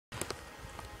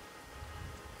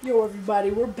Yo,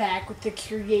 everybody, we're back with the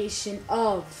creation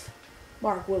of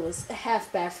Mark Willis, a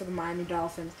halfback for the Miami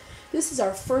Dolphins. This is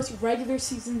our first regular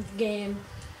season game.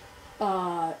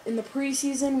 In the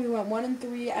preseason, we went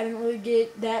 1-3. I didn't really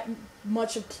get that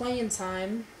much of playing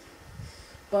time,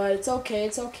 but it's okay.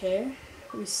 It's okay.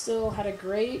 We still had a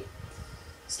great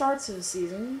start to the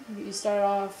season. We started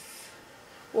off,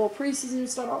 preseason we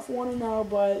started off 1-0,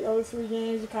 but the other three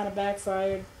games we kind of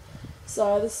backfired.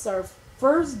 So this is our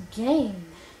first game.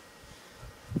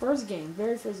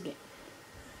 Very first game.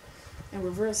 And we're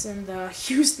versing the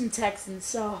Houston Texans.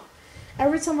 So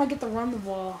every time I get to run the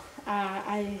ball,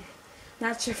 I'm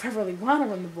not sure if I really want to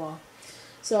run the ball.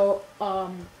 So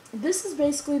this is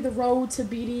basically the road to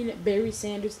beating Barry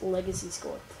Sanders' legacy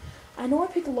score. I know I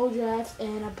picked a low draft,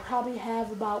 and I probably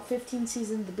have about 15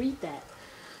 seasons to beat that.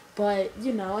 But,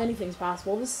 you know, anything's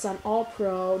possible. This is an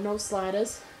all-pro, no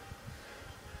sliders.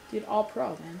 Dude,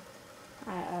 all-pro,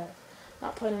 man.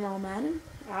 Not playing an all Madden.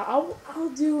 I'll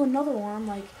do another one.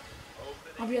 Like,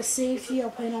 I'll be a safety.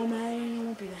 I'll play an all Madden. I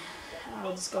won't be.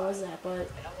 I'll just go as that. But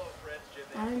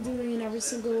I'm doing every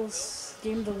single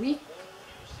game of the week.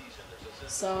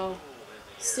 So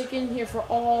stick in here for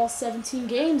all 17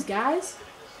 games, guys,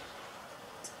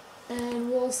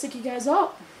 and we'll stick you guys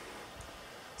up.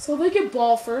 So they get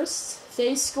ball first.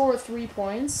 They score 3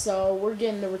 points. So we're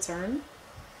getting the return.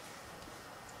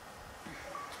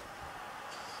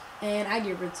 And I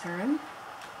get return.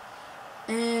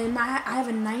 And I have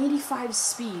a 95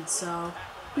 speed, so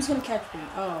who's going to catch me?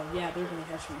 Oh, yeah, they're going to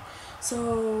catch me.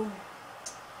 So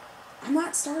I'm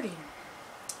not starting.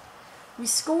 We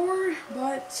score,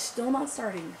 but still not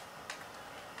starting.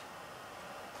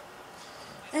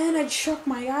 And I chucked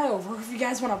my guy over. If you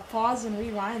guys want to pause and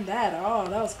rewind that. Oh,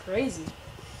 that was crazy.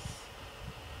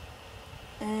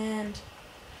 And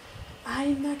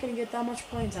I'm not going to get that much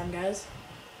playing time, guys.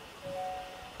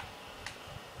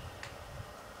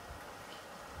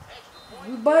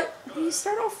 But we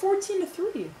start off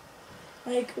 14-3.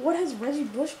 Like, what has Reggie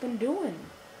Bush been doing?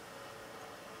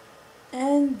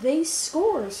 And they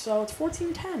score, so it's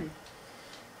 14-10.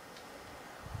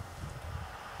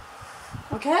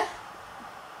 Okay?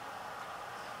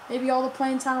 Maybe all the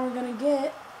playing time we're gonna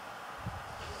get.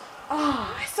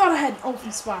 Ah, I thought I had an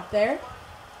open spot there.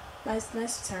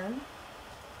 Nice turn.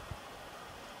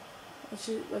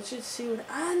 Let's just see what.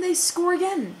 And they score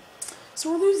again. So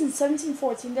we're losing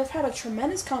 17-14. They've had a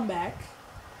tremendous comeback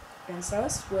against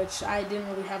us, which I didn't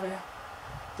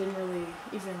really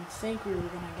even think we were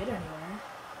gonna get anywhere.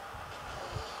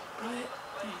 But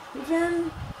we've been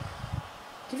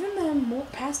giving them more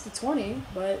past the 20,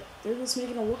 but they're just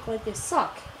making it look like they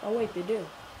suck. Oh wait, they do.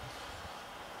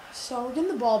 So we're getting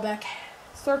the ball back,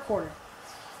 third quarter.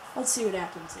 Let's see what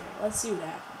happens here.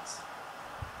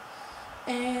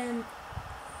 And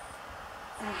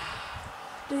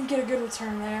didn't get a good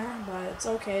return there, but it's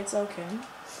okay.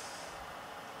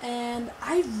 And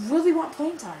I really want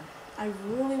playing time.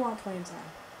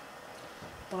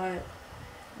 But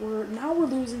we're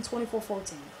losing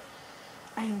 24-14.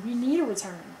 And we need a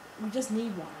return. We just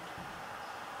need one.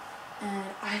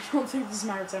 And I don't think this is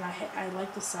my return. I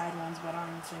like the side ones, but I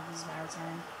don't think this is my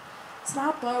return. It's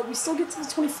not, but we still get to the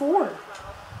 24.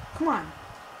 Come on.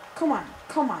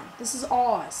 This is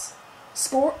all us.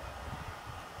 Score.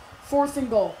 4th and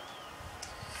goal.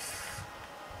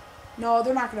 No,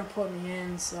 they're not going to put me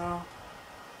in, so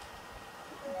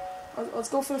let's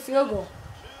go for the field goal.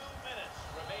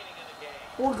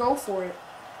 We'll go for it.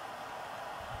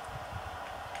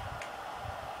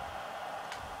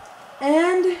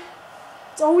 And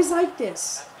it's always like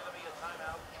this.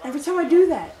 Every time I do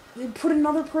that, they put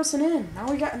another person in.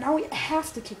 Now we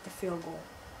have to kick the field goal.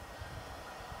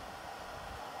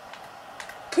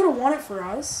 Could have won it for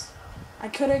us. I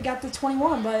could have got the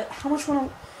 21, but how much I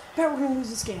bet we're going to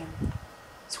lose this game.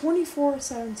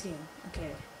 24-17.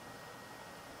 Okay.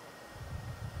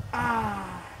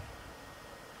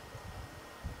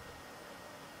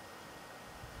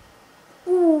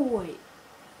 Ooh, wait. It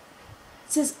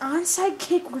says onside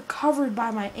kick recovered by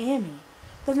Miami.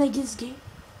 Then they get game.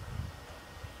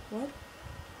 What?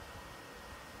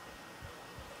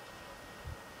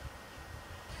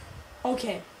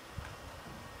 Okay.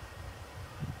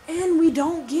 And we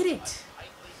don't get it.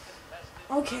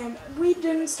 Okay, we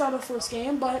didn't start our first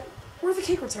game, but we're the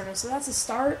kick returner, so that's a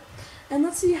start. And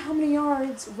let's see how many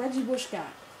yards Reggie Bush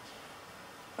got.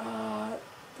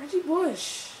 Reggie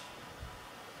Bush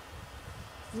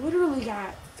literally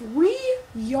got 3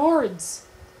 yards.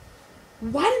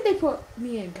 Why didn't they put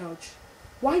me in, Coach?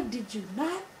 Why did you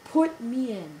not put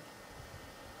me in?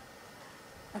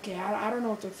 Okay, I don't know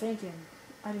what they're thinking.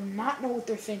 I do not know what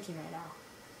they're thinking right now.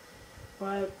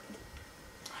 But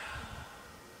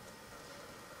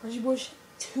Reggie Bush,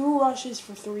 2 rushes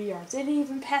for 3 yards. They didn't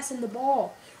even pass him the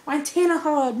ball. Ryan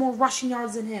Tannehill had more rushing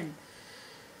yards than him.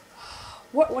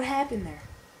 What happened there?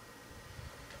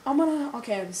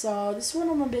 Okay, so this is what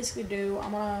I'm gonna basically do.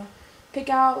 I'm gonna pick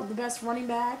out the best running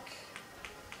back.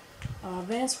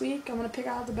 Advanced week, I'm gonna pick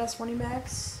out the best running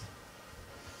backs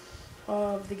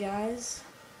of the guys.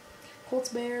 Colts,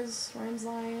 Bears, Rams,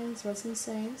 Lions, Redskins,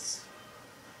 Saints.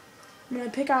 I'm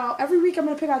gonna pick out every week. I'm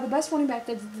gonna pick out the best running back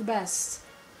that's the best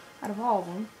out of all of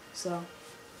them. So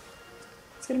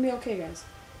it's gonna be okay, guys.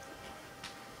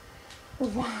 We're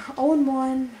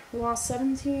 0-1. We lost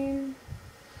 17-24.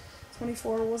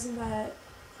 Wasn't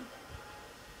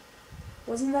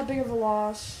that big of a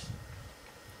loss.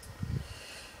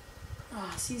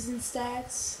 Season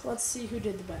stats. Let's see who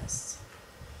did the best.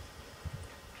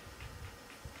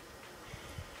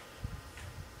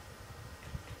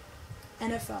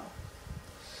 NFL.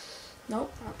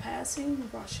 Nope, not passing,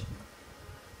 rushing.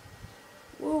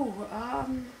 Whoa,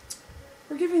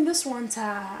 we're giving this one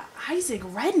to Isaac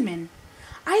Redmen.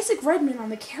 Isaac Redmen on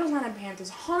the Carolina Panthers,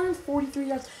 143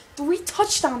 yards, 3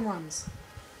 touchdown runs.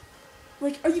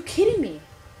 Like, are you kidding me?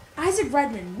 Isaac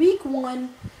Redmen, week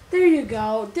 1. There you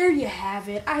go. There you have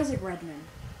it. Isaac Redmen.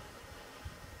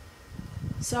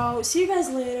 So, see you guys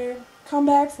later. Come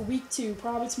back for week 2,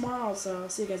 probably tomorrow. So,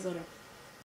 see you guys later.